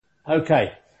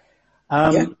Okay.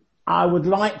 I would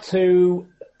like to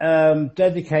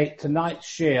dedicate tonight's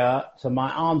shiur to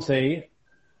my auntie,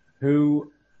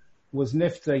 who was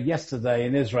nifta yesterday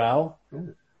in Israel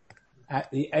at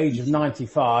the age of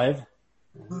 95.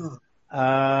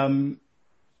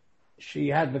 She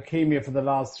had leukemia for the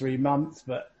last 3 months,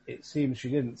 but it seems she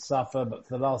didn't suffer. But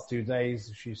for the last 2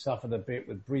 days, she suffered a bit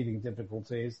with breathing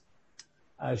difficulties.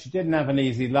 She didn't have an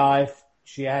easy life.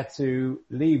 She had to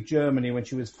leave Germany when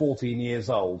she was 14 years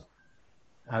old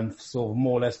and sort of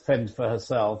more or less fend for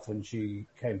herself when she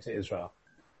came to Israel.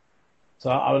 So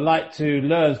I would like to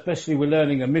learn, especially we're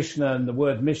learning a Mishnah, and the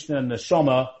word Mishnah and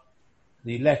Neshama,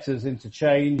 the letters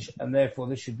interchange, and therefore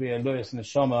this should be a Lewis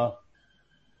Neshama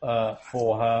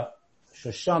for her.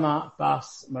 Shoshana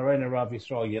Bas Morena Rav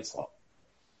Yisrael Yitzchak.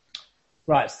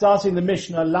 Right, starting the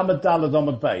Mishnah, Lamed Daled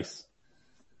Amud Beis.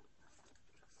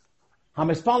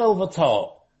 Hamispalel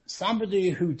V'Tor, somebody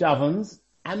who davens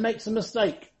and makes a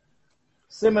mistake.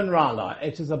 Siman Rala,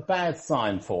 it is a bad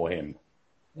sign for him.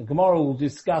 The Gemara will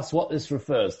discuss what this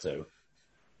refers to.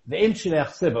 The Im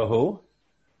Shliach Tzibahu,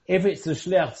 if it's the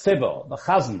Shliach Tzibah, the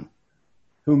Chazan,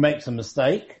 who makes a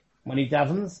mistake when he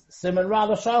davens, Siman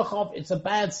Rala Shalchov, it's a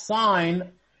bad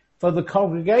sign for the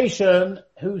congregation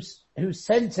who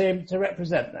sent him to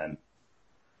represent them.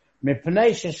 Because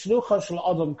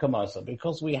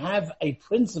we have a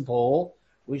principle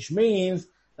which means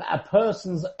that a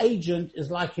person's agent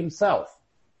is like himself.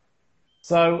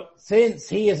 So since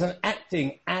he is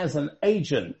acting as an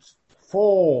agent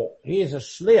he is a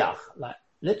shliach, like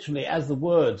literally as the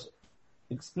word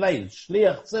explains,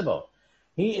 shliach tzibur.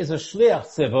 He is a shliach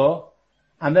tzibur,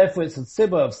 and therefore it's a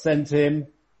tzibur have sent him,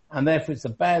 and therefore it's a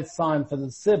bad sign for the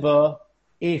tzibur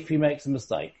if he makes a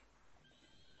mistake.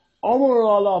 Omar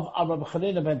Olav Rabbi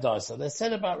Chanina ben Dosa. They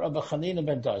said about Rabbi Chanina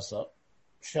ben Dosa,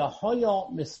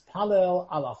 Shahoya mispalel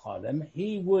ala chalim,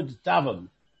 he would daven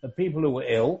the people who were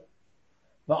ill,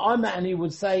 and he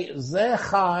would say, Zeh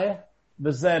chai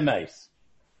v'zeh meis.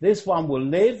 This one will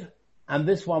live and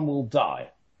this one will die.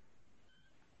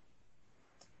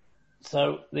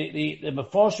 So the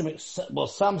Meseches, well,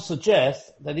 some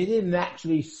suggest that he didn't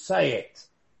actually say it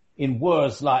in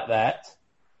words like that.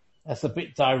 That's a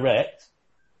bit direct.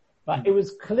 But it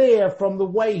was clear from the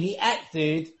way he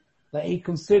acted that he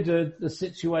considered the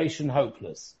situation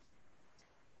hopeless.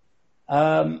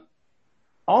 Omrullah.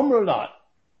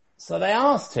 So they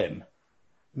asked him,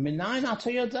 Minayin ato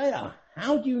yodea,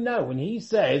 how do you know when he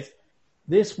says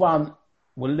this one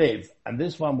will live and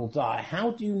this one will die? How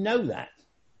do you know that?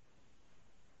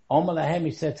 Omar Lahem,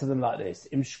 he said to them like this,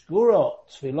 Im shkuro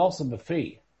tfilosa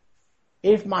b'fi.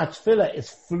 If my tefillah is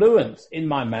fluent in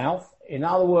my mouth, in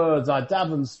other words, I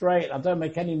daven straight, I don't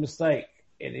make any mistake,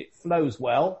 it flows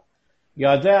well,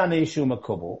 Yadei shu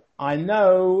makubal, I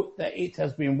know that it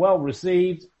has been well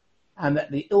received and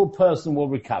that the ill person will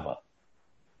recover.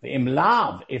 V'im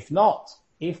lav, if not,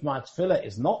 if my tefillah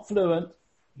is not fluent,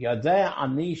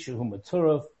 Yadei shu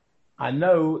maturav, I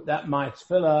know that my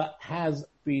tefillah has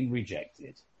been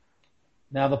rejected.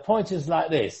 Now the point is like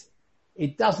this.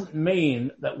 It doesn't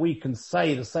mean that we can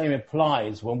say the same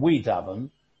applies when we daven.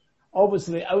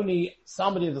 Obviously, only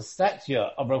somebody of the stature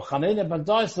of Rav Chanina ben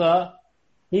Dosa,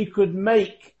 he could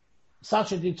make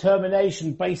such a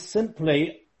determination based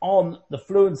simply on the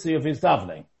fluency of his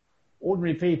davening.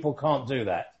 Ordinary people can't do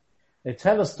that. They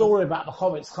tell a story about the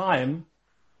Chovetz Chaim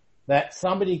that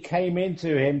somebody came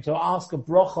into him to ask a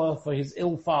brocha for his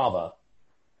ill father.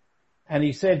 And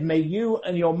he said, may you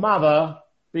and your mother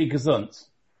be gesund.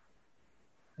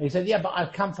 He said, yeah, but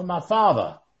I've come for my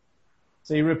father.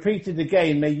 So he repeated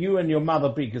again, may you and your mother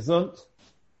be gesund.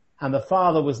 And the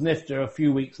father was nifter a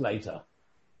few weeks later.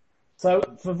 So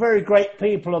for very great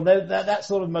people, and that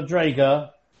sort of madrega,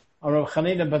 or Rav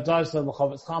Chanina ben Dosa and the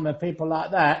Chovetz Chaim, and people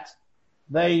like that,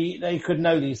 they could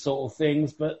know these sort of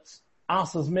things, but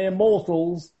us as mere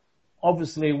mortals,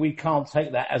 obviously we can't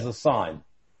take that as a sign.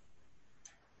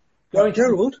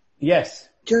 Gerald? Yes.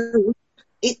 Gerald,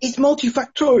 it's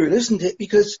multifactorial, isn't it?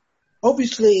 Because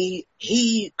obviously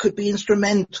he could be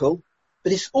instrumental,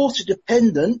 but it's also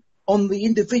dependent on the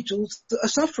individuals that are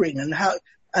suffering and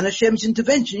Hashem's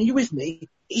intervention. Are you with me?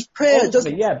 His prayer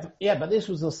doesn't... Yeah, but this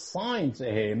was a sign to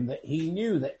him that he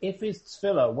knew that if his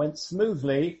tefillah went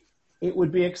smoothly, it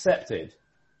would be accepted.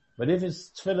 But if his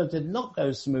tefillah did not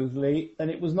go smoothly, then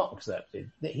it was not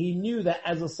accepted. That he knew that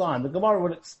as a sign. The Gemara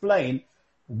will explain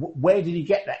where did he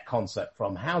get that concept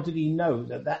from? How did he know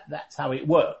that's how it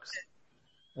works?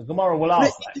 The Gemara will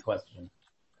ask that question.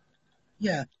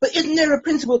 Yeah, but isn't there a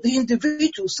principle that the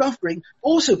individual suffering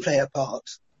also play a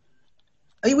part?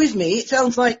 Are you with me? It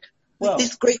sounds like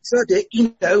this great tzaddik,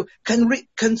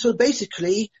 can sort of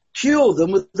basically cure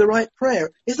them with the right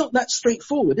prayer. It's not that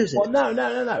straightforward, is it? Well,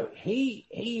 no. He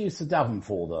used to daven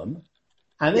for them.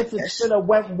 And if the Yes. tefillah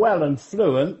went well and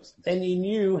fluent, then he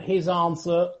knew his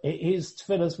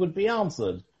tefillahs would be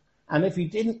answered. And if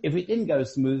it didn't go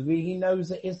smoothly, he knows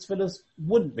that his tefillahs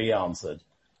wouldn't be answered.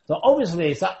 So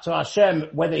obviously it's up to Hashem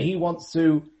whether he wants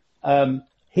to,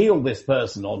 heal this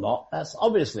person or not. That's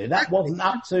obviously, that wasn't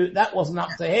up to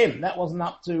him. That wasn't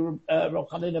up to,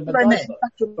 Rochanin ben Dosa.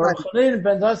 Rochanin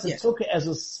ben Dosa took it as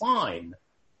a sign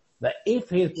that if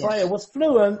his prayer was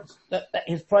fluent, that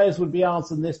his prayers would be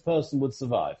answered and this person would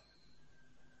survive.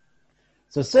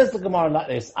 So says the Gemara like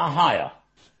this, Ahaya.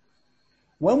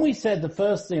 When we said the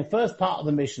first part of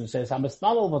the mission says,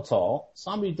 Hamispal Vator,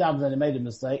 somebody davened and he made a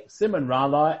mistake, Simon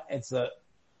Ralai, it's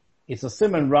a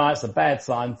Simon Ra, it's a bad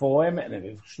sign for him, and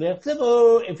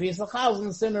if he's a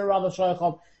thousand Simon Ra,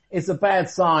 it's a bad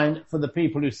sign for the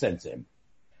people who sent him.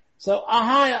 So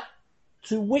Ahaya,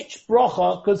 to which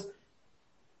brocha, because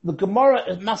the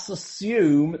Gemara must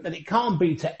assume that it can't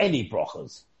be to any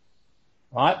brochas,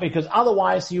 right? Because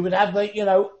otherwise you would have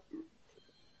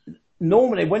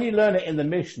normally when you learn it in the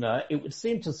Mishnah, it would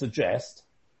seem to suggest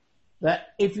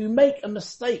that if you make a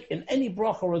mistake in any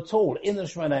bracha at all in the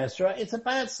Shemoneh Esrei, it's a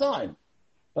bad sign.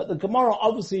 But the Gemara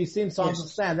obviously seems to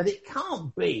understand that it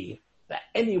can't be that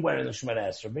anywhere in the Shemoneh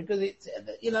Esrei, because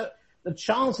the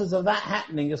chances of that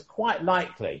happening is quite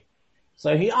likely.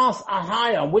 So he asked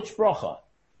Ahaya, which bracha?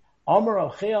 Amar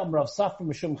Rav Chia, Amar Rav Safra,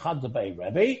 Mishum Chad Debei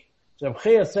Rebbe. So Rav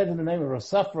Chia said in the name of Rav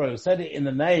Safra, who said it in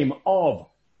the name of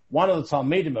one of the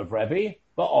Talmidim of Rebbe,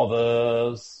 but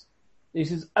others.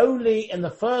 This is only in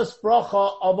the first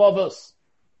bracha of others.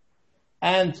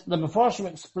 And the Mefarshim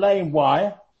explain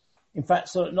why. In fact,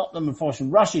 so not the Mefarshim,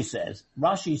 Rashi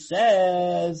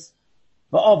says,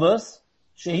 but others,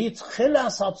 Shehit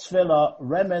Chilas HaTzvila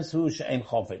Remez Hu She'en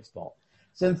Chofetz Bo.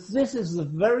 Since this is the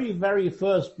very, very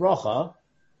first bracha,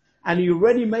 and you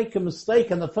already make a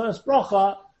mistake in the first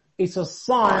bracha, it's a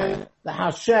sign that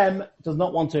Hashem does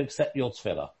not want to accept your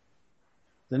tefillah.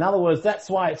 In other words, that's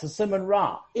why it's a Simon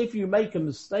Ra. If you make a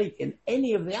mistake in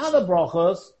any of the other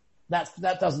brachas, that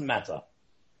doesn't matter.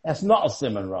 That's not a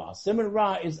Simon Ra. Simon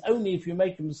Ra is only if you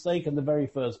make a mistake in the very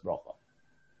first bracha.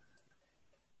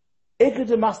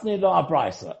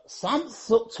 Some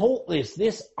taught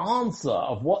this answer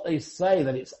of what they say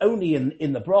that it's only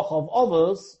in the bracha of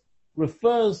others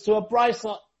refers to a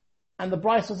brisa, and the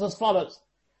brisa is as follows: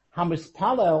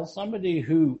 Hamispalel, somebody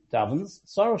who davens,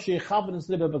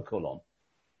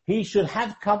 he should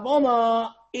have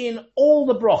kavanah in all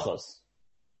the brachas.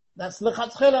 That's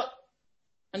lechatchila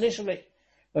initially.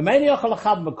 But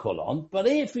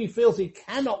if he feels he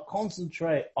cannot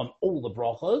concentrate on all the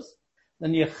brachas,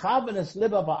 then yechavenes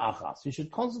liba ba'achas. He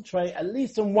should concentrate at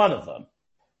least on one of them.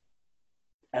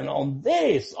 And on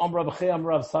this, on Rav Chia,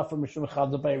 Rav Safra, Mishum Chad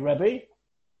Debei Rebbe,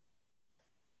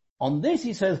 on this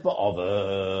he says, but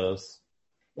others.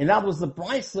 In other words, the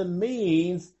brisa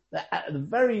means that at the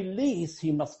very least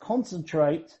he must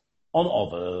concentrate on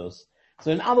others.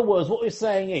 So in other words, what we're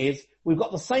saying is, we've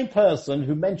got the same person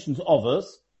who mentions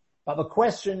others, but the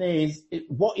question is,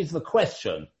 what is the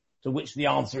question to which the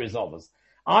answer is others?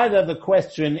 Either the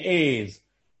question is,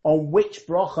 on which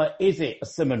bracha is it a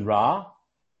Simon Ra?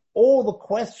 Or the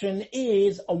question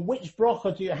is, on which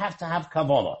bracha do you have to have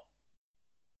kavanah?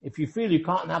 If you feel you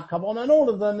can't have kavanah in all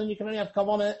of them, then you can only have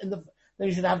kavanah then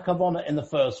you should have kavanah in the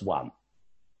first one.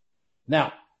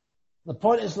 Now, the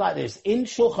point is like this. In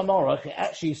Shulchan Aruch, it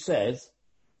actually says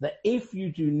that if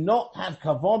you do not have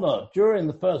kavanah during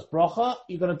the first bracha,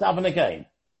 you're going to daven again.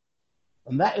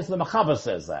 And that is the Mechaber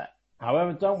says that.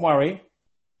 However, don't worry.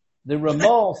 The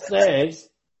Ramah says,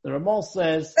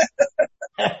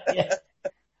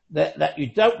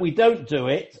 that we don't do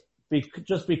it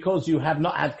just because you have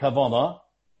not had kavanah,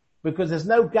 because there's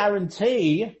no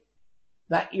guarantee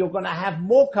that you're going to have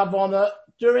more kavanah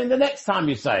during the next time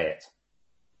you say it.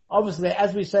 Obviously,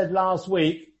 as we said last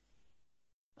week,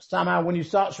 somehow when you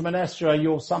start Shemoneh Esrei,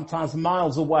 you're sometimes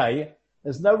miles away.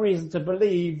 There's no reason to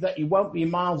believe that you won't be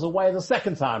miles away the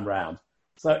second time round.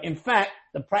 So in fact,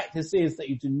 the practice is that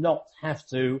you do not have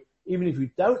to, even if you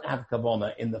don't have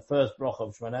kavanah in the first bracha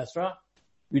of Shemoneh Esrei,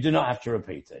 you do not have to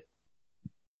repeat it.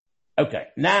 Okay,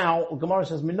 now Gemara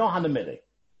says Minoh Hanamili.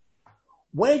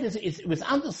 Where does it was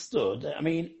understood? I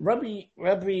mean, Rabbi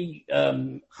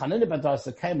Hanina ben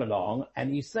Dosa came along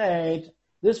and he said,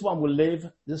 "This one will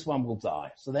live, this one will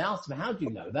die." So they asked him, "How do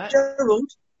you know that?"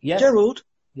 Gerald,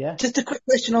 yeah. Just a quick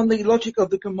question on the logic of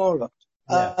the Gemara.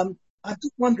 Yeah. I'm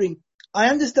just wondering. I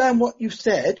understand what you've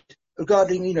said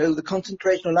regarding, the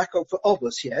concentration or lack of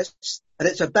others, yes, and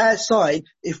it's a bad sign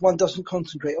if one doesn't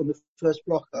concentrate on the first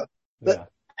bracha. But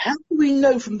how do we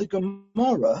know from the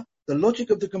Gemara, the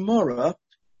logic of the Gemara,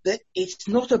 that it's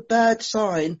not a bad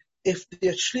sign if the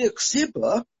Shliach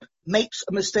Tzibur makes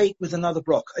a mistake with another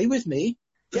brach? Are you with me?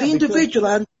 For the individual,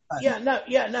 I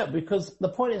understand. No, because the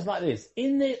point is like this.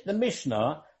 In the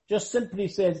Mishnah just simply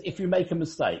says if you make a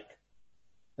mistake,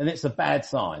 then it's a bad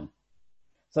sign.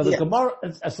 So the Gemara,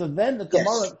 then the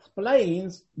Gemara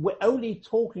explains we're only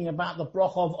talking about the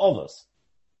bracha of Ovos.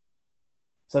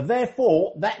 So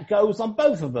therefore, that goes on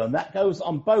both of them. That goes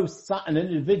on both an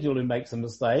individual who makes a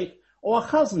mistake or a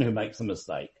chazan who makes a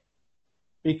mistake.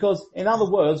 Because, in other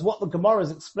words, what the Gemara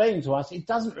is explaining to us, it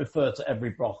doesn't refer to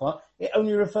every bracha, it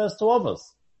only refers to Ovos.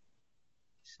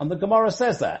 And the Gemara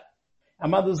says that.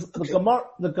 And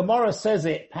the Gemara says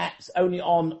it perhaps only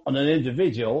on an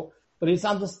individual, but it's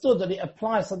understood that it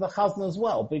applies to the chazan as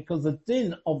well, because the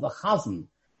din of the chazan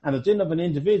and the din of an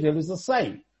individual is the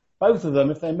same. Both of them,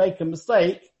 if they make a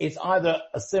mistake, it's either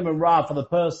a simon ra for the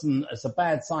person, it's a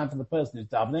bad sign for the person who's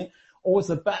davening, or it's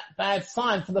a bad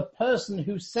sign for the person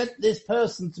who sent this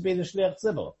person to be the Shliach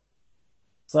Tzibur.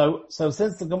 So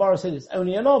since the Gemara said it's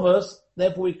only an Ovos,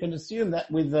 therefore we can assume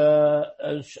that with the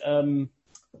Shliach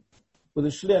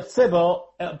Tzibur,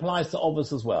 it applies to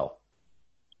Ovos as well.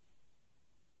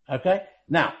 Okay?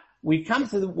 Now, we come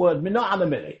to the word Minot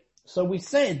Anamili. So we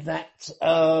said that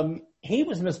he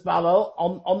was misbalel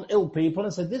on ill people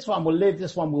and said, this one will live,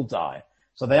 this one will die.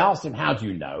 So they asked him, how do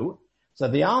you know? So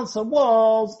the answer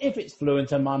was, if it's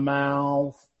fluent in my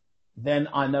mouth, then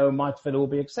I know my tefillah will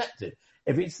be accepted.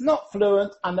 If it's not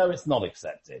fluent, I know it's not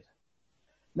accepted.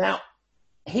 Now,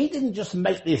 he didn't just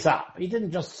make this up. He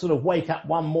didn't just sort of wake up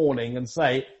one morning and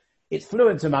say, it's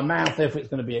fluent in my mouth, therefore it's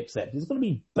going to be accepted. It's going to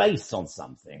be based on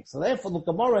something. So therefore the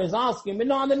Gemara is asking,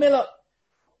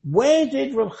 where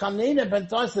did Rav Chanina ben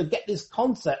Dosa get this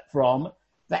concept from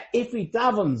that if he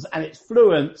davens and it's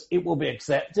fluent, it will be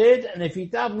accepted, and if he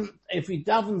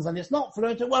davens and it's not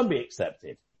fluent, it won't be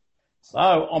accepted? So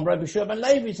on Rabbi Shiur ben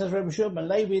Levi, says Rabbi Shiur ben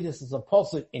Levi, this is a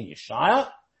posuk in Yeshaya,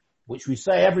 which we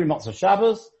say every Motzei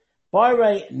Shabbos,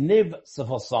 Bayrei Niv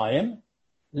Sefosayim,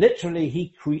 literally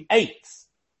he creates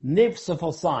Niv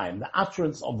Sefosayim, the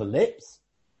utterance of the lips.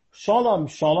 Shalom,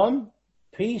 shalom,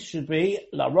 peace should be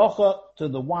La Rocha to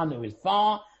the one who is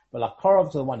far, but La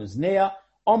Korov to the one who is near.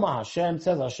 Omar Hashem,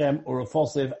 says Hashem,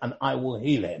 Urufosiv, and I will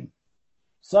heal him.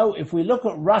 So if we look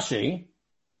at Rashi,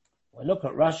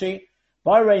 Bayrei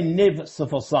Niv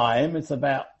Sefosayim, it's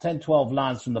about 10, 12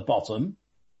 lines from the bottom.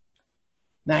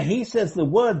 Now he says the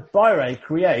word Bayrei,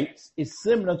 creates, is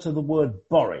similar to the word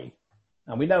Bori.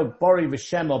 And we know Bori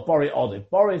Vishem or Bori Odiv.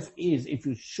 Bori is if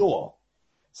you're sure.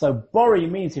 So Bori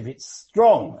means if it's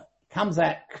strong, comes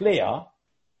out clear.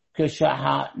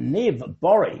 Kishaha Niv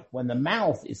Bori, when the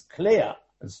mouth is clear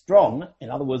and strong, in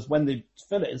other words, when the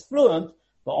tefillah is fluent,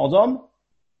 but Odom,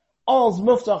 Oz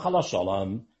Muftach ala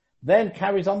Shalom, then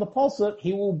carries on the posuk,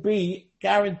 he will be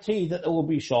guaranteed that there will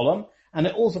be Shalom, and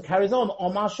it also carries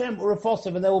on Hashem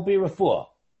Urufosiv, and there will be Refuah.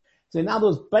 So in other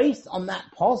words, based on that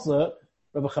posuk,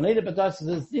 Rabbi Chanina ben Dosa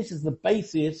says this is the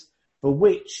basis for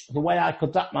which, the way I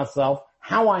conduct myself,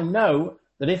 how I know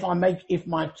that if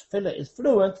my tefillah is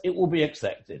fluent, it will be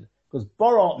accepted. Because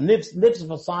Boro, lips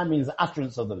of a sign means the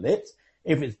utterance of the lips.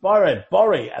 If it's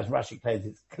Bori, as Rashi claims,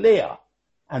 it's clear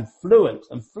and fluent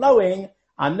and flowing,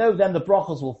 I know then the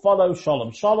brachos will follow,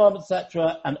 Shalom, Shalom,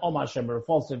 etc., and Om Hashem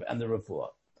Refosiv and the Refuah.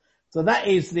 So that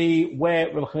is where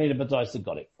Rabbi Chanina ben Dosa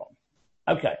got it from.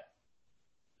 Okay.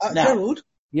 Now, Gerald?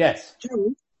 Yes.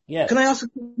 Gerald? Yes. Can I ask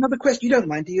another question? You don't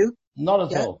mind, do you?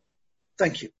 Not at all.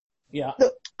 Thank you. Yeah.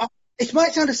 Look, it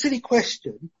might sound a silly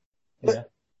question,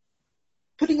 but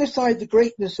putting aside the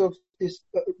greatness of this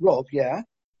Rob,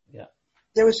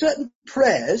 there are certain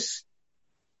prayers.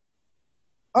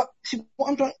 See, what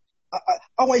I'm trying.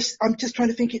 I'm just trying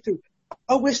to think it through.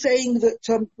 We're saying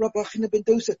that Rabbi Chanina ben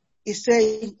Dosa is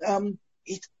saying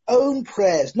its own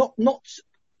prayers, not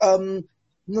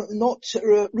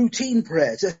routine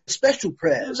prayers, special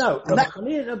prayers. No, Rabbi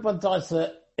Chanina ben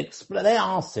Dosa they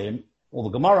asked him, or the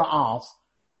Gemara asked,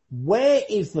 where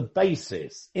is the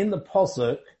basis in the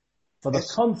posuk for the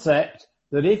concept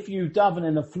that if you daven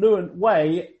in a fluent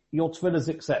way, your tefillah is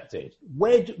accepted?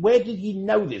 Where did he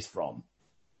know this from?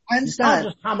 I understand. You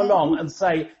can't just come along and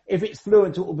say, if it's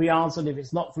fluent, it will be answered. If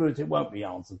it's not fluent, it won't be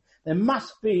answered. There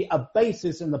must be a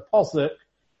basis in the posuk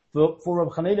for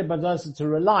Rabbi Chanina ben Dosa to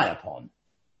rely upon.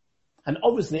 And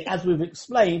obviously, as we've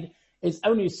explained, it's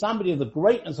only somebody of the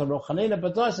greatness of Rabbi Chanina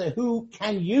ben Dosa who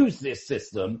can use this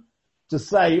system to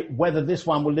say whether this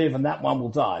one will live and that one will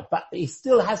die. But he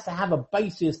still has to have a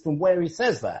basis from where he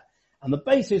says that. And the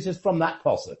basis is from that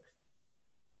posuk.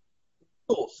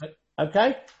 Of course.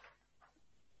 Okay?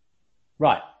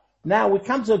 Right. Now we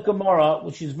come to a Gemara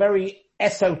which is very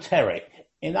esoteric.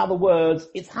 In other words,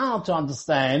 it's hard to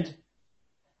understand.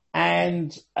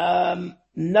 And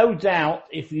no doubt,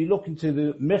 if you look into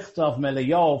the Michtav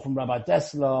Melayol from Rabbi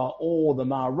Dessler or the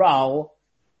Maharal,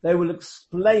 they will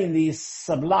explain these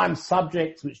sublime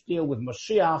subjects which deal with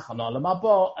Mashiach and Olam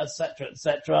Haba, etc.,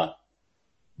 etc.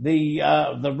 The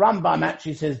Rambam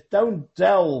actually says, don't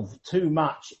delve too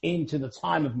much into the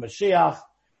time of Mashiach.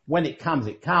 When it comes,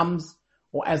 it comes.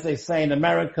 Or as they say in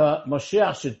America,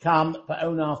 Mashiach should come, but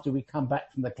only after we come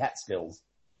back from the Catskills.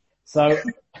 So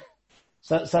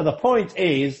the point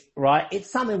is, right, it's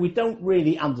something we don't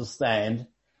really understand,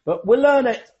 but we'll learn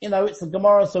it. You know, it's a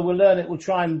Gemara, so we'll learn it. We'll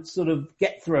try and sort of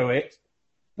get through it,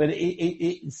 but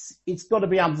it's got to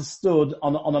be understood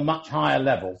on a much higher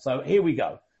level. So here we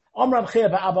go. Omram Chia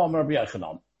ba'Abba Omar Rabbi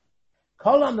Yochanan.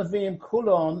 Kol ha'navim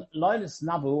kulon lo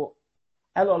nisnabu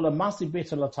elo lemasi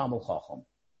bita latamul chacham.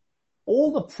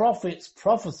 All the prophets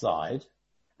prophesied,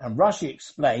 and Rashi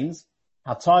explains,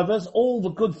 Hatovas, all the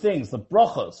good things, the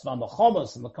Berochos, and the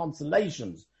Chomas, and the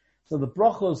consolations. So the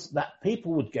Berochos that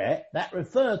people would get, that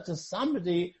referred to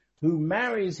somebody who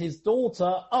marries his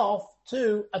daughter off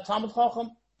to a Talmid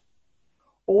Chacham.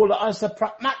 Or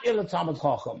Talmid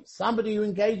Chacham, somebody who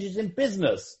engages in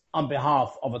business on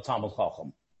behalf of a Talmid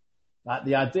Chacham. Like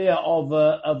the idea of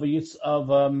a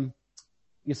Yisachar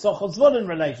Zvulun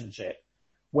relationship,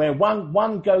 where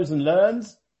one goes and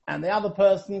learns, and the other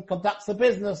person conducts a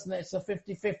business, and it's a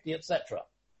 50-50, etc.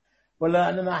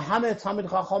 And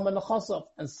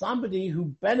somebody who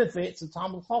benefits a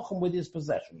Talmid Chacham with his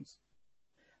possessions.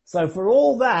 So for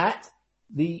all that,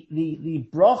 the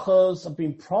Berochos have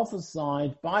been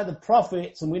prophesied by the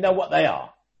prophets, and we know what they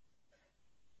are.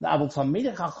 But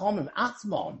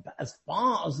as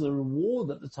far as the reward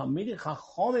that the Talmidei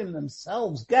Chachamim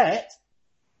themselves get,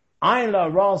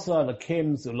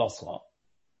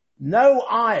 no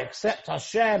eye except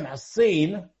Hashem has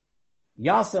seen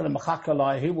Yasser and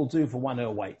Mechakalai, who will do for one who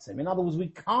awaits him. In other words, we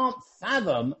can't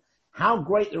fathom how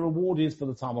great the reward is for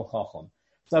the Talmid Chacham.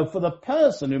 So for the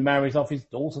person who marries off his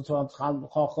daughter to a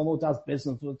Talmid Chacham, or does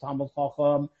business with a Talmid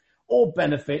Chacham, or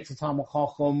benefits a Talmid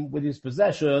Chacham with his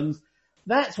possessions,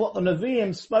 that's what the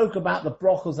Nevi'im spoke about, the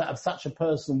Berochos that such a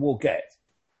person will get.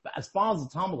 But as far as the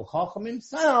Talmid Chacham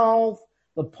himself,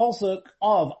 the posuk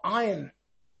of Ayin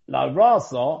La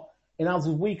Rasa, in other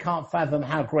words, we can't fathom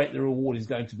how great the reward is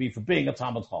going to be for being a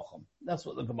Talmid Chacham. That's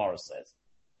what the Gemara says.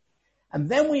 And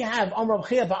then we have Amar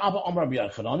Chia ba'Abba Amar Rabbi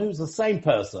Yochanan, who's the same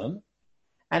person,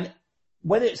 and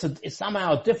whether it's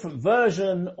somehow a different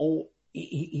version, or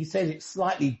he says it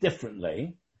slightly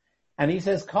differently, and he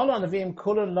says, Again,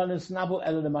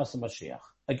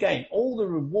 all the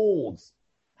rewards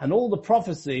and all the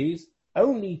prophecies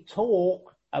only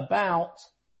talk about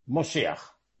Moshiach,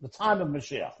 the time of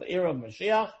Mashiach, the era of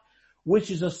Mashiach,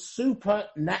 which is a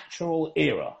supernatural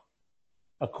era,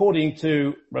 according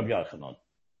to Rabbi Yochanan.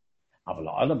 As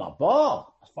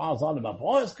far as Olam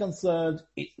Haba is concerned,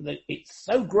 it's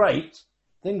so great,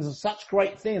 such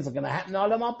great things are going to happen in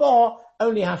Olam Haba,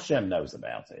 only Hashem knows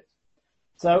about it.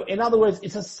 So, in other words,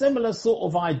 it's a similar sort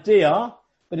of idea,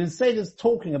 but instead of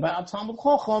talking about a Talmid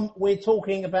Chacham, we're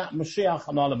talking about Mashiach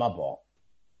and Olam Haba.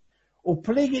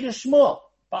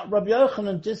 But Rabbi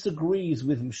Yochanan disagrees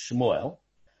with Shmuel.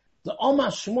 The Omar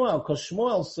Shmuel, because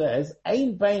Shmuel says,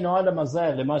 Ein bein Olam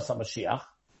hazeh lemos HaMashiach.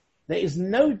 There is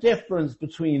no difference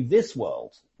between this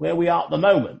world, where we are at the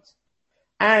moment,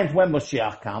 and when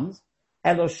Mashiach comes,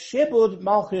 Elo shibud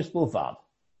malchus bulvad.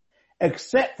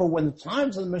 Except for when the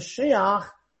times of the Mashiach,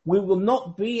 we will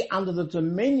not be under the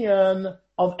dominion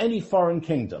of any foreign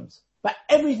kingdoms. But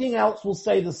everything else will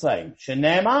stay the same.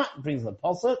 Shenema, brings the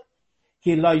posuk,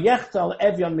 Ki lo yechtal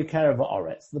evyon mikarev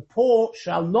ha'oretz. The poor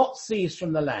shall not cease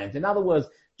from the land. In other words,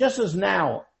 just as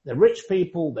now, the rich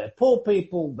people, they're poor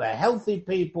people, they're healthy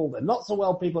people, they're not so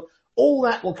well people, all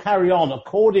that will carry on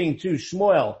according to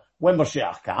Shmuel when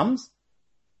Mashiach comes.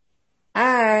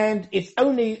 And it's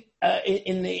only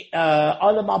in the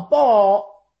Olam Haba,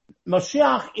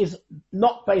 Mashiach is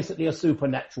not basically a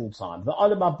supernatural time. The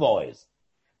Olam Haba is.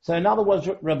 So in other words,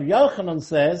 Rabbi Yochanan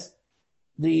says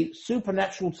the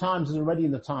supernatural times is already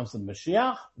in the times of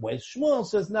Mashiach, whereas Shmuel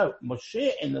says no,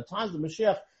 Mashiach, in the times of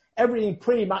Mashiach, everything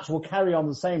pretty much will carry on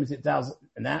the same as it does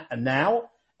now,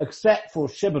 except for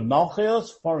Shibud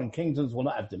Malchios, foreign kingdoms will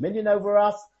not have dominion over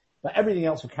us, but everything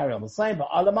else will carry on the same. But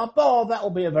Olam Haba, that will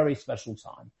be a very special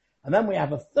time. And then we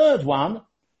have a third one,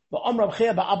 the Omar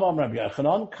Chia ba'Abba Omar Rabbi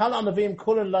Yochanan, Kal Anavim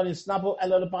Kulan Lo Nisnabu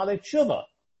Elo Lebalei Tshuva.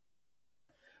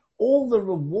 All the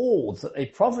rewards that they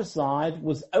prophesied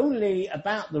was only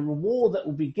about the reward that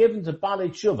will be given to Balei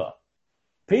Tshuva.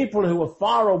 people who were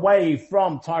far away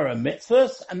from Torah and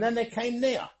mitzvahs, and then they came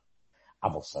near.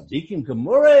 Avol Sadikim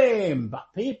Gemurim, but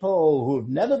people who have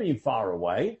never been far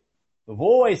away, who've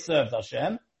always served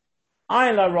Hashem,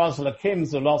 only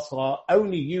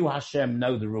you, Hashem,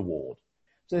 know the reward.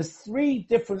 So there's three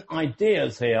different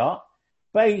ideas here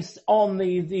based on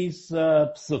these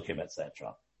psukim,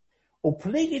 etc.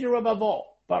 Upligi to Rabbi Avol,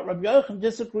 but Rabbi Yochanan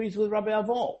disagrees with Rabbi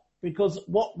Avol, because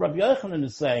what Rabbi Yochanan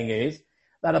is saying is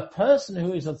that a person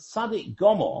who is a tzaddik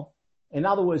gomer, in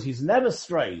other words, he's never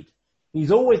strayed,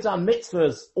 he's always done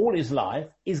mitzvahs all his life,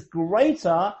 is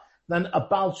greater than a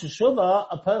Baal Teshuvah,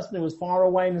 a person who was far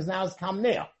away and now has come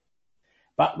near.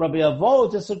 But Rabbi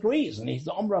Avol disagrees, and he's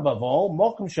on Rabbi Avol,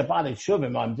 Mokum Shabbat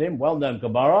Shuvim Amdim, well-known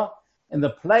Gemara, in the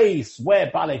place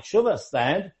where Balei Shuvah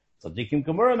stand, Tzadikim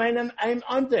Gemara Aim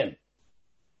Amdim.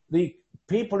 The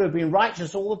people who've been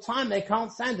righteous all the time, they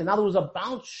can't stand. In other words, a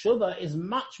Baal Shuvah is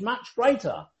much, much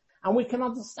greater. And we can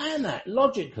understand that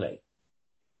logically.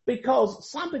 Because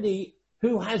somebody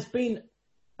who has been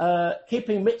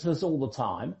keeping mitzvahs all the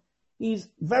time, he's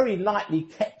very likely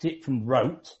kept it from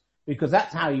rote, because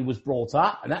that's how he was brought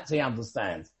up, and that's how he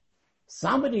understands.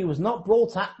 Somebody who was not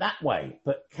brought up that way,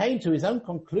 but came to his own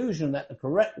conclusion that the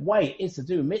correct way is to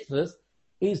do mitzvahs,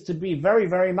 is to be very,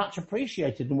 very much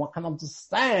appreciated, and one can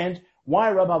understand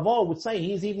why Rabbi Avol would say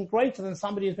he's even greater than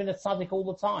somebody who's been a tzaddik all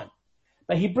the time.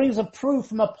 But he brings a proof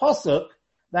from a posuk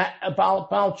that about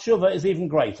Baal Tshuva is even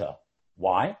greater.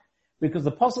 Why? Because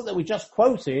the posuk that we just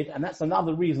quoted, and that's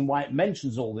another reason why it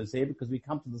mentions all this here, because we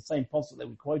come to the same posuk that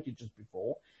we quoted just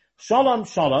before. Shalom,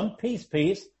 shalom, peace,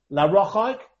 peace, la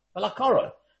rochak, la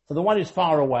korah, to the one who's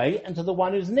far away and to the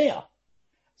one who's near.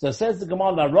 So it says the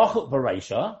Gemara, la rochak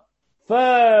bereisha.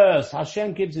 First,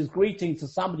 Hashem gives his greeting to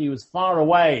somebody who was far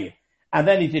away, and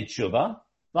then he did tshuva.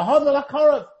 V'hod la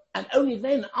korah, and only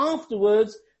then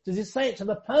afterwards does he say it to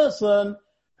the person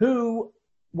who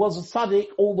was a tzaddik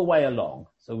all the way along.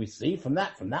 So we see from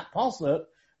that pasuk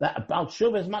that about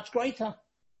tshuva is much greater.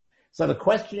 So the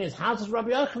question is, how does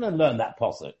Rabbi Yochanan learn that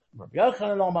pasuk? Rabbi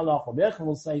Yochanan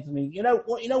will say to me, you know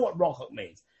what rochak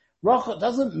means? Rochak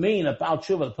doesn't mean about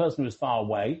tshuva, the person who is far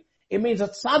away. It means a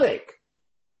tzaddik.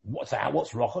 What's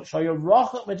rochak? Show you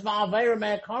rochak midvar avera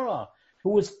me'akara,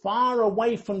 who was far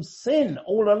away from sin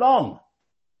all along.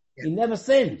 Yeah. He never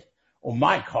sinned. Or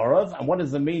my korav, and what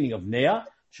is the meaning of near?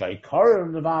 Show korav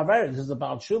midvar avera. This is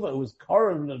about tshuva, who was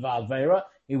korav midvar avera.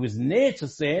 He was near to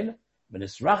sin, and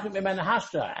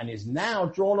is now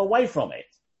drawn away from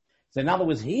it. So in other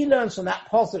words, he learns from that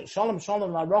pasuk, Shalom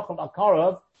Shalom La Rocham Al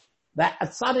Korov, that a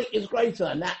tzaddik is greater.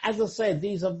 And now, as I said,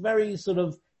 these are very sort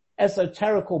of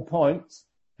esoterical points.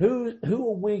 Who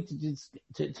are we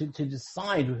to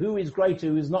decide who is greater,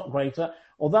 who is not greater?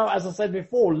 Although, as I said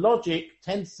before, logic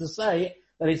tends to say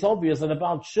that it's obvious that a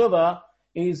Baal Tshuva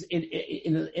is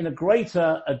in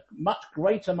a much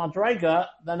greater madrega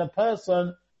than a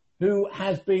person who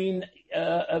has been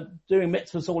doing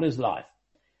mitzvahs all his life.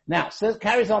 Now,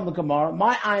 carries on the Gemara,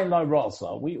 my ayin lo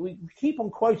rosa. We keep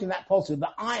on quoting that passage, the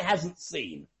eye hasn't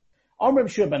seen. On Rabbi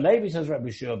Shiur ben Levi, says Rabbi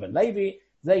Shiur ben Levi,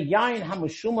 they yayin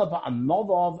hamushuma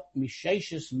ba'anovov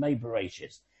misheches me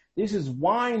Berochos. This is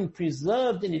wine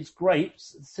preserved in its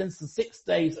grapes since the 6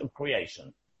 days of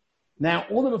creation. Now,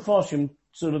 all the Mefarshim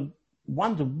sort of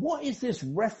wonder, what is this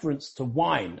reference to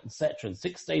wine, etc.,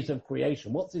 6 days of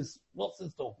creation? What's this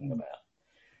talking about?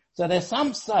 So there's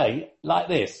some say like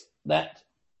this, that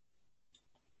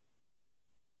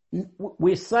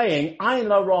we're saying, Ayin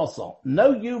lo rasa,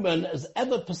 no human has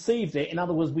ever perceived it. In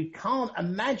other words, we can't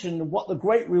imagine what the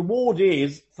great reward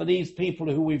is for these people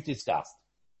who we've discussed.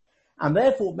 And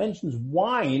therefore it mentions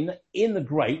wine in the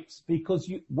grapes,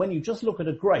 because when you just look at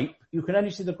a grape, you can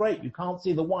only see the grape. You can't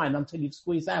see the wine until you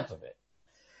squeeze out of it.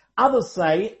 Others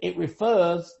say it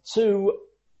refers to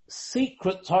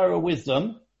secret Torah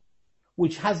wisdom,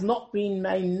 which has not been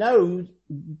made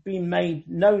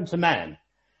known to man.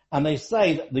 And they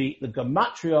say that the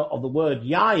gematria of the word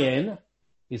yayin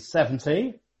is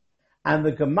 70, and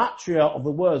the gematria of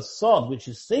the word sod, which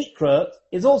is secret,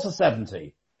 is also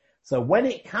 70. So when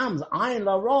it comes, ayin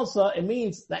la rasa, it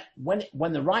means that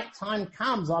when the right time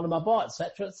comes, adam haba,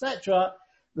 etc.,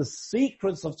 the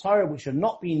secrets of Torah which have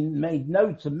not been made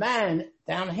known to man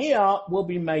down here will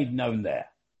be made known there.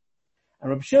 And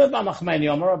Rabbi Shimon ben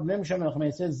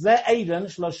Nachmani says, "Ze Eden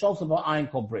shlo sholta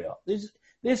ba'ayin kol bria."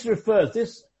 This refers,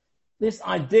 this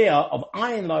idea of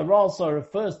ayin la rasa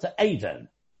refers to Eden,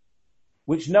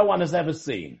 which no one has ever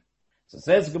seen. So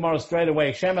says Gemara straight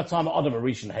away, Shema Tama Adam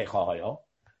Arishan Heichahayo.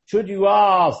 Should you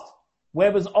ask,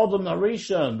 where was Adam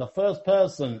Arishan, the first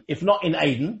person, if not in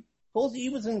Eden? Of course, he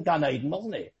was in Gan Eden,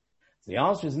 wasn't he? So the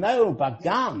answer is no,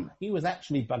 Bagan. He was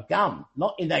actually Bagan,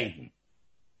 not in Eden.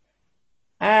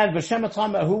 And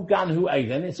V'shematama hu Gan hu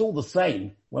Eden, it's all the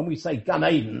same. When we say Gan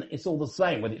Eden, it's all the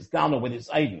same, whether it's Gan or whether it's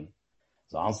Eden.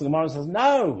 So the answer Gemara says,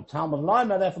 no, Talmud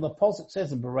Lima, therefore the Pasuk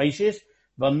says in Berochos,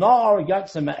 V'nar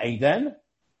yotzem Eden,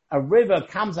 a river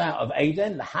comes out of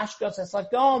Eden, l'hashgas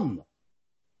esagon,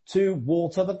 to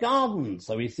water the garden.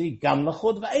 So we see Gan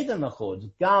l'chud v'Eden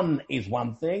l'chud. Gan is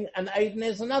one thing and Eden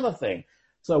is another thing.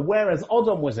 So whereas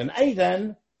Odom was in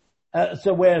Eden,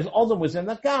 whereas Odom was in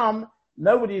the Gan,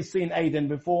 nobody's seen Eden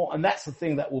before, and that's the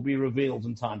thing that will be revealed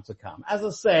in time to come. As I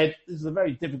said, this is a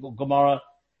very difficult Gemara.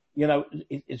 You know,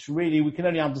 it's really, we can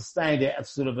only understand it at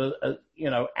sort of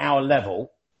our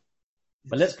level.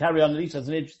 But let's carry on. At least there's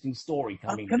an interesting story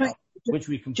coming up, which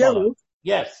we can follow.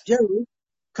 Yes. Gerald,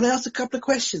 can I ask a couple of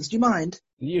questions? Do you mind?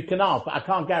 You can ask, but I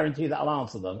can't guarantee that I'll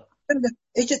answer them.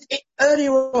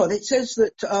 Earlier on, it says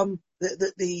that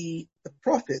the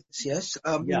prophets, yes,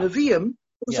 the Nevi'im,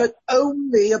 said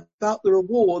only about the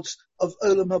rewards of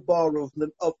Olam Haba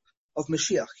of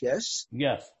Mashiach, yes?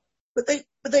 Yes. But they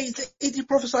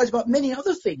prophesied about many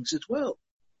other things as well.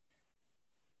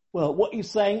 Well, what you're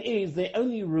saying is they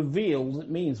only revealed, it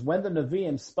means when the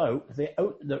Nevi'im spoke,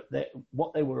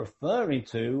 what they were referring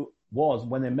to was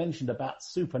when they mentioned about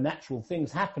supernatural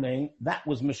things happening, that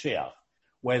was Mashiach.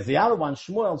 Whereas the other one,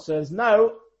 Shmuel, says,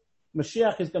 no,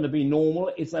 Mashiach is going to be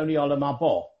normal, it's only Olam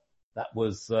Haba. That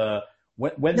was,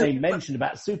 when they mentioned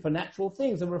about supernatural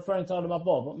things, they're referring to Olam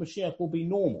Haba, but Mashiach will be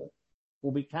normal.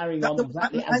 We'll be carrying on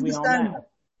exactly as we are now.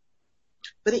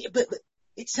 But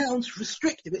it sounds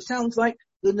restrictive. It sounds like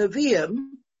the Nevi'im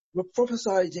were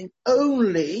prophesying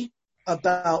only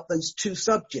about those two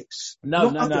subjects. No.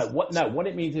 What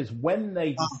it means is when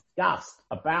they discussed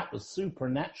about the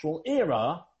supernatural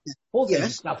era, of course they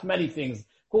discussed many things.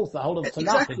 Of course, the whole of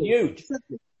Tanakh is huge.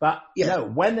 Exactly. But,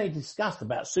 when they discussed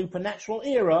about supernatural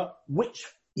era, which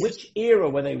era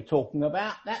were they talking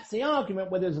about? That's the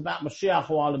argument, whether it's about Mashiach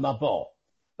or Olam Haba.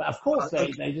 But of course,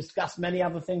 they discussed many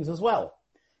other things as well.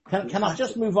 Can I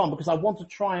just move on? Because I want to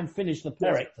try and finish the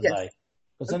Perek today.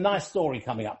 There's a nice story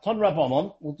coming up. Ton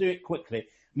Rabbanon, we'll do it quickly.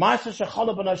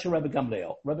 Rebbe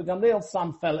Gamliel's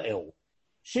son fell ill.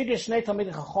 He sent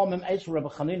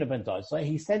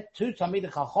two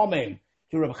Talmidei Chachomim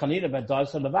to Rebbe Chanina ben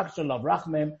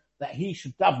Dosa, that he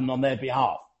should daven on their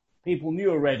behalf. People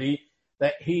knew already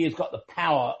that he has got the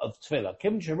power of tefillah.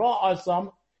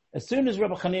 As soon as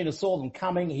Rebbe Chanina saw them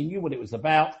coming, he knew what it was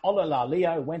about. Ola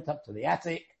Leo went up to the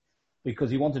attic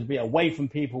because he wanted to be away from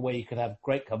people where he could have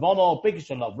great kavanah, big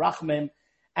shalom rachmim,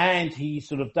 and he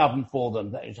sort of davened for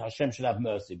them that Hashem should have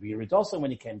mercy. But also,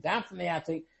 when he came down from the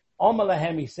attic,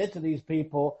 Omalahem, he said to these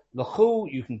people, L'chu,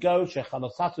 you can go,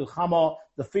 Shechalasatu Chama,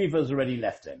 the fever's already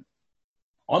left him.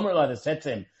 Omalahem said to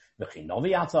him,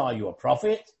 V'chinovi ata, are you a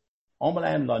prophet?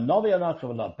 Omalahem, la novi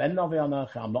anochi, la ben novi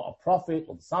anochi, I'm not a prophet,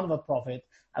 or the son of a prophet.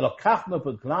 I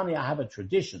have a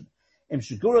tradition. If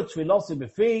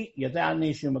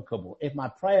my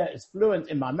prayer is fluent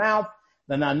in my mouth,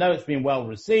 then I know it's been well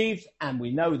received, and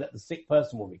we know that the sick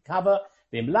person will recover.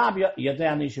 But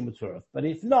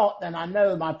if not, then I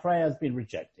know my prayer has been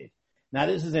rejected. Now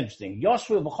this is interesting.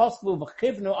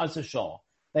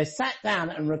 They sat down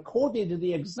and recorded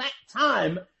the exact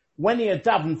time when he had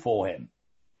davened for him.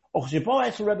 When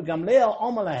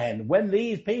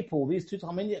these people, these two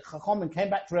Talmidei Chachomim came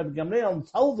back to Rebbe Gamliel and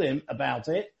told him about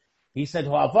it, he said,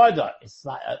 it's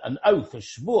like an oath, a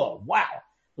shvur. Wow.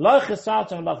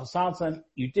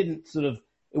 You didn't it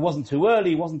wasn't too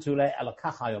early, it wasn't too late.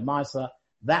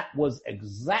 That was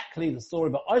exactly the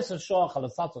story.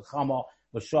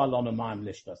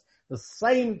 The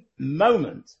same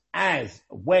moment as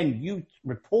when you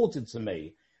reported to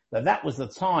me that was the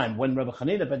time when Rebbe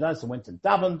Chanina ben Dosa went to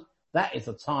daven, that is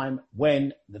the time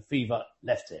when the fever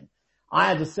left him. I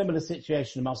had a similar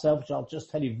situation myself, which I'll just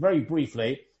tell you very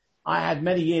briefly. I had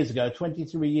many years ago,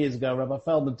 23 years ago, Rabbi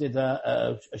Feldman did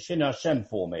a Shinur Hashem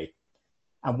for me.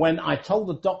 And when I told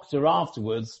the doctor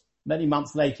afterwards, many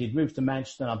months later, he'd moved to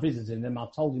Manchester and I visited him. I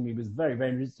told him he was very,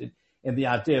 very interested in the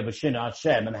idea of a Shinur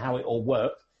Hashem and how it all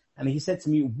worked. And he said to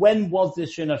me, when was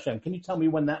this Shinur Hashem? Can you tell me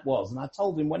when that was? And I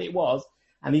told him when it was.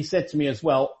 And he said to me as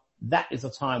well, that is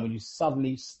a time when you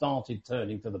suddenly started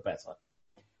turning to the better.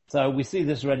 So we see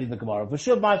this already in the Gemara. There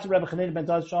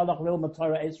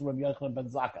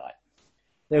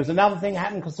was another thing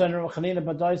happened concerning Rabbi Chanina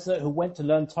ben Dosa who went to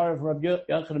learn Torah from Rabbi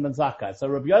Yochanan ben Zakkai. So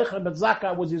Rabbi Yochanan ben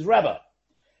Zakkai was his Rebbe.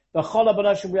 The Chola ben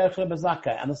Yochanan ben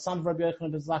Zakkai, and the son of Rabbi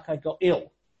Yochanan ben Zakkai got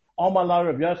ill. Omar lo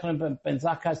Rabbi Yochanan ben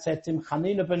Zakkai said to him,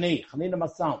 Chanina beni, Chanina my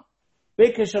son,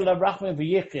 Bikashal Rachman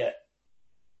v'yichya,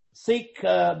 seek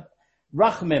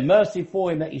Rachmim, mercy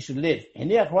for him that he should live.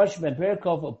 Hiniach Rosh ben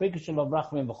Berochos or Bigashal of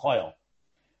Rachmim v'choyel.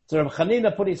 So Rav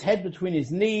Chanina put his head between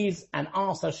his knees and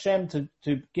asked Hashem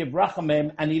to give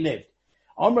Rachamim, and he lived.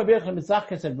 Rabbi Yochanan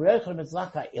said, Rabbi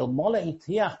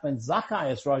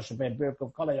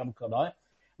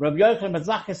Yochanan ben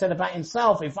Zakkai said about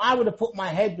himself, if I would have put my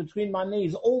head between my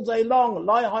knees all day long,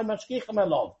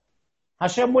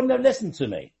 Hashem wouldn't have listened to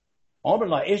me.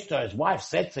 His wife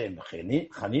said to him,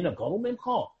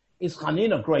 is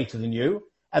Chanina greater than you?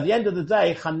 At the end of the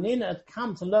day, Chanina had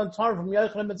come to learn Torah from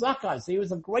Yochanan ben Zakkai, so he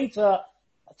was a greater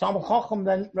Talmud Chacham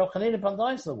than Rav Chanina ben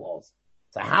Dosa was.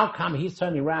 So how come he's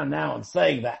turning around now and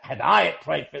saying that had I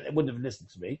prayed for it, they wouldn't have listened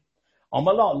to me?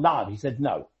 He said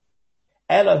no.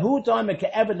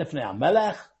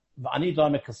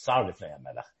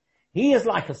 He is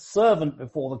like a servant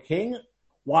before the king,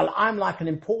 while I'm like an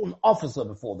important officer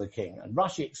before the king. And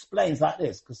Rashi explains like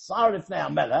this,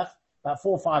 about 4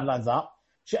 or 5 lines up.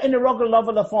 Sorry,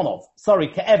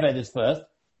 Ke'eved is first.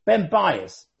 Ben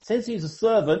Bias. Since he's a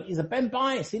servant, he's a Ben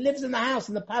Bias. He lives in the house,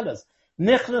 in the palace. He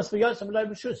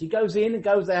goes in and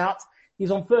goes out.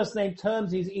 He's on first name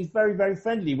terms. He's very, very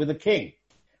friendly with the king.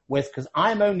 Whereas, because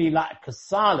I'm only like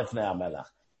Kasar Lefnei HaMelech,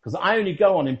 because I only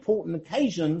go on important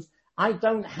occasions, I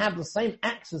don't have the same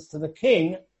access to the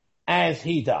king as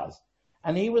he does.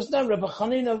 And he was no Rabbi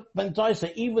Chanina ben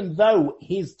Dosa, even though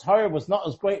his Torah was not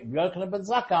as great as Yochanan ben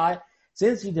Zakkai,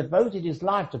 since he devoted his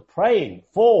life to praying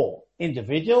for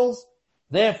individuals,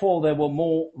 therefore they were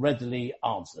more readily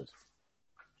answered.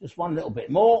 Just one little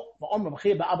bit more. So a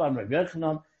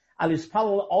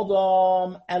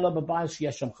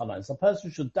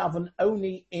person should daven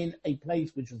only in a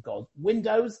place which has got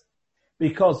windows,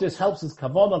 because this helps us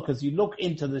kavanah, because you look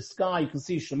into the sky, you can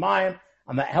see Shemayim,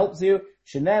 and that helps you.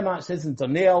 Shenema, it says in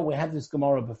Daniel, we had this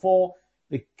Gemara before,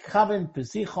 the Kavin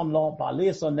Pesichon Lo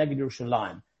Ba'aliyasa Neged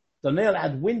Yerushalayim. Daniel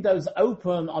had windows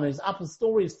open on his upper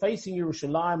stories facing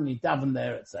Yerushalayim, and he davened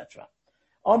there, etc.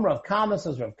 Rav Kana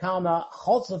says, Rav Kana,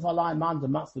 Chotzef Alai Man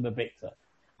Dematzli Bebikta.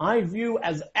 I view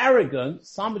as arrogant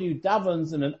somebody who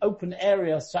davens in an open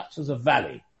area such as a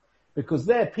valley, because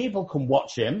there people can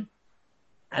watch him,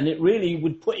 and it really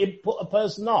would put a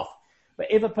person off.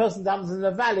 But if a person davens in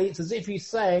a valley, it's as if he's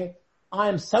saying, I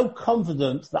am so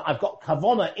confident that I've got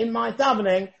kavanah in my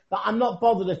davening that I'm not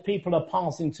bothered if people are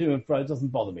passing to and fro. It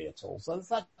doesn't bother me at all. So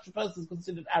such a person is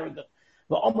considered arrogant.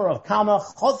 The Omer of Kana,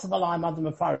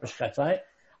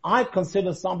 I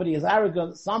consider somebody as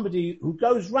arrogant, somebody who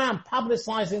goes round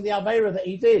publicizing the Aveira that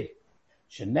he did.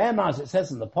 Shenema, as it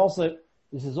says in the Pasuk,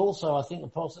 this is also, I think,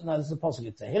 this is the Pasuk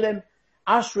of Tehillim,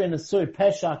 Ashrin Asur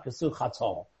Peshat Kasur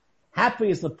Chator. Happy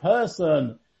is the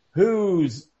person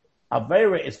whose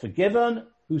Aveira is forgiven,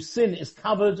 whose sin is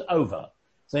covered over.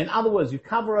 So in other words, you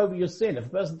cover over your sin. If a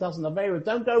person does an Aveira,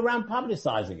 don't go around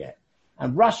publicizing it.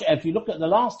 And Russia, if you look at the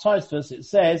last Tosfos, it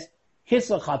says,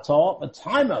 Kisa Chator, the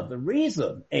timer, the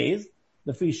reason is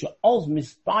the Fisha Oz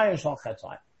Misbayash al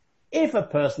Chatai. If a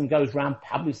person goes around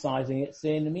publicizing its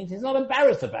sin, it means he's not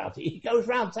embarrassed about it. He goes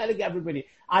around telling everybody,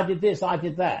 I did this, I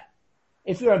did that.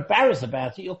 If you're embarrassed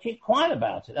about it, you'll keep quiet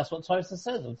about it. That's what Tosfos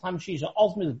says. The time Shisha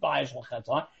Oz Misbayash al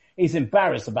Chatai, he's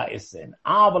embarrassed about his sin.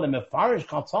 But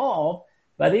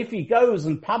if he goes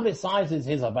and publicizes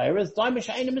his Aveiras,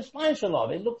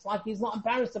 it looks like he's not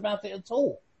embarrassed about it at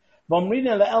all. And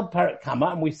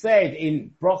we said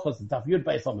in Berochos and Daf Yud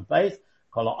based on the base,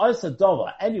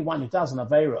 anyone who does an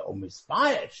Aveira or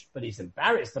mispayish, but he's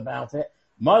embarrassed about it,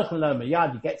 he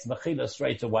gets mechila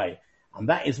straight away. And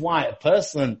that is why a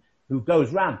person who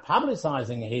goes around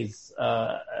publicizing his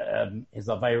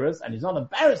Aveiras and he's not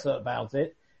embarrassed about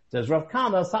it, says Rav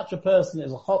Kana, such a person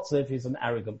is a chotziv, he's an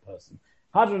arrogant person.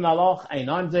 Hadron Aloch, Ein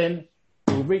Amdin,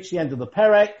 we'll reach the end of the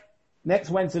Perek. Next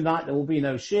Wednesday night there will be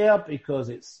no Shiur because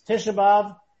it's Tisha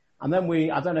B'Av, and then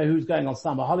I don't know who's going on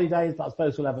summer holidays, but I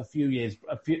suppose we'll have a few,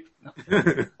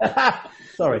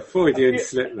 sorry. Freudian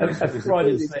slip there. A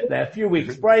Freudian slip there, a few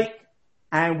weeks break,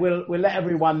 and we'll let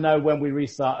everyone know when we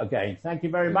restart again. Thank you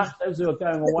very much, those who are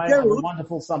going away on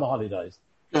wonderful summer holidays.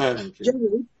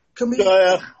 General, can we...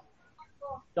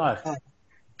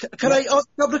 Can I ask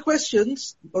a couple of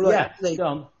questions? All right, yeah, go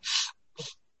on.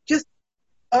 Just,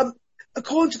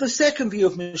 according to the second view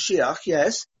of Mashiach,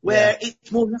 yes, where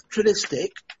it's more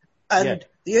naturalistic, and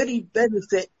the only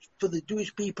benefit for the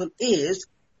Jewish people is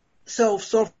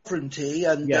self-sovereignty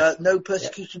and no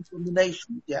persecution from the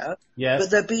nation, but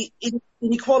there be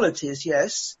inequalities,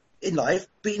 yes, in life,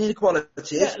 be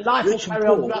inequalities. Yeah, life will carry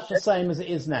on much the same as it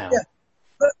is now. Yeah,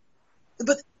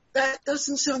 but that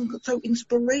doesn't sound so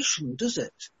inspirational, does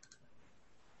it?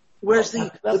 Whereas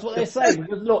that's what they say.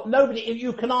 Because look,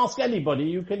 you can ask anybody.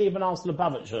 You can even ask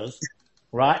Lubavitchers.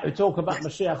 right, who talk about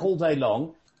Mashiach all day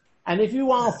long. And if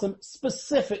you ask them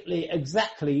specifically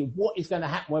exactly what is going to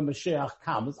happen when Mashiach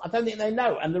comes, I don't think they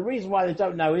know. And the reason why they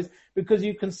don't know is because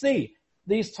you can see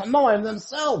these Tanoim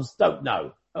themselves don't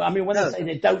know. I mean, when they say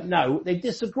they don't know, they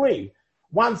disagree.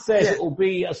 One says it will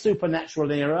be a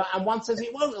supernatural era, and one says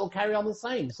it won't. It'll carry on the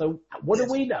same. So what do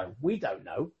we know? We don't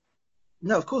know.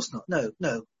 No, of course not. No.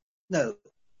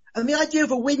 And the idea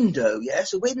of a window,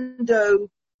 a window,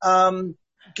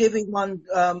 giving one,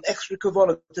 extra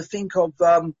kavod to think of,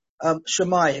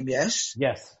 Shemayim, yes?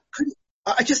 Yes.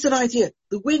 Just an idea.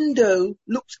 The window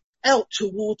looks out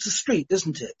towards the street,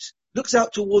 doesn't it? Looks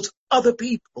out towards other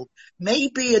people.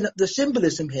 Maybe the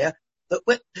symbolism here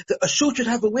that a shul should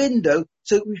have a window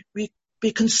so we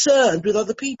be concerned with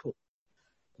other people.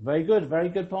 Very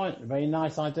good point. Very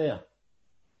nice idea.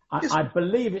 I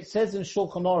believe it says in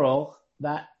Shulchan Aruch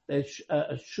that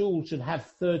a shul should have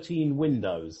 13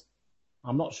 windows.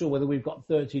 I'm not sure whether we've got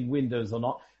 13 windows or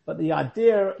not, but the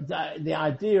idea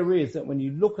is that when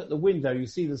you look at the window, you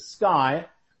see the sky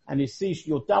and you see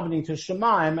you're davening to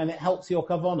Shemayim and it helps your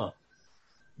kavanah.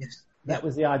 Yes. That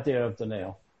was the idea of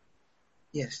Daniel.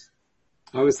 Yes.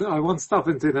 I once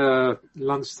davened in a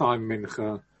lunchtime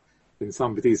mincha in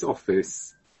somebody's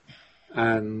office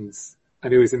and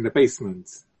it was in the basement.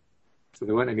 So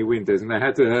there weren't any windows and they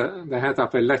had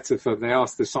up a letter they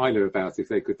asked the Shiur about if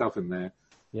they could daven there.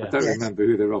 Yeah. I don't remember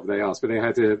who they asked, but they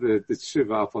had the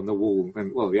shiva up on the wall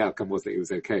and the outcome was that it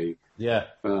was okay. Yeah.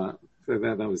 But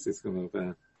that was just kind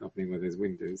of happening where there's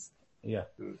windows. Yeah.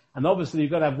 And obviously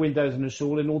you've got to have windows in a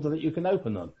shul in order that you can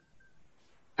open them.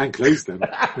 And close them. More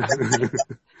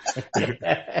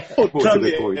to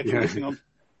the point,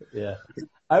 yeah.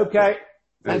 Okay.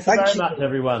 Thank you very much,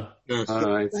 everyone.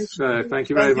 All right. Thank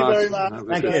you very much.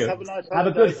 Thank you. Have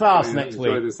a good fast next week.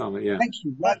 Enjoy the summer, yeah. Thank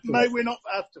you. May we not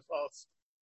have to fast.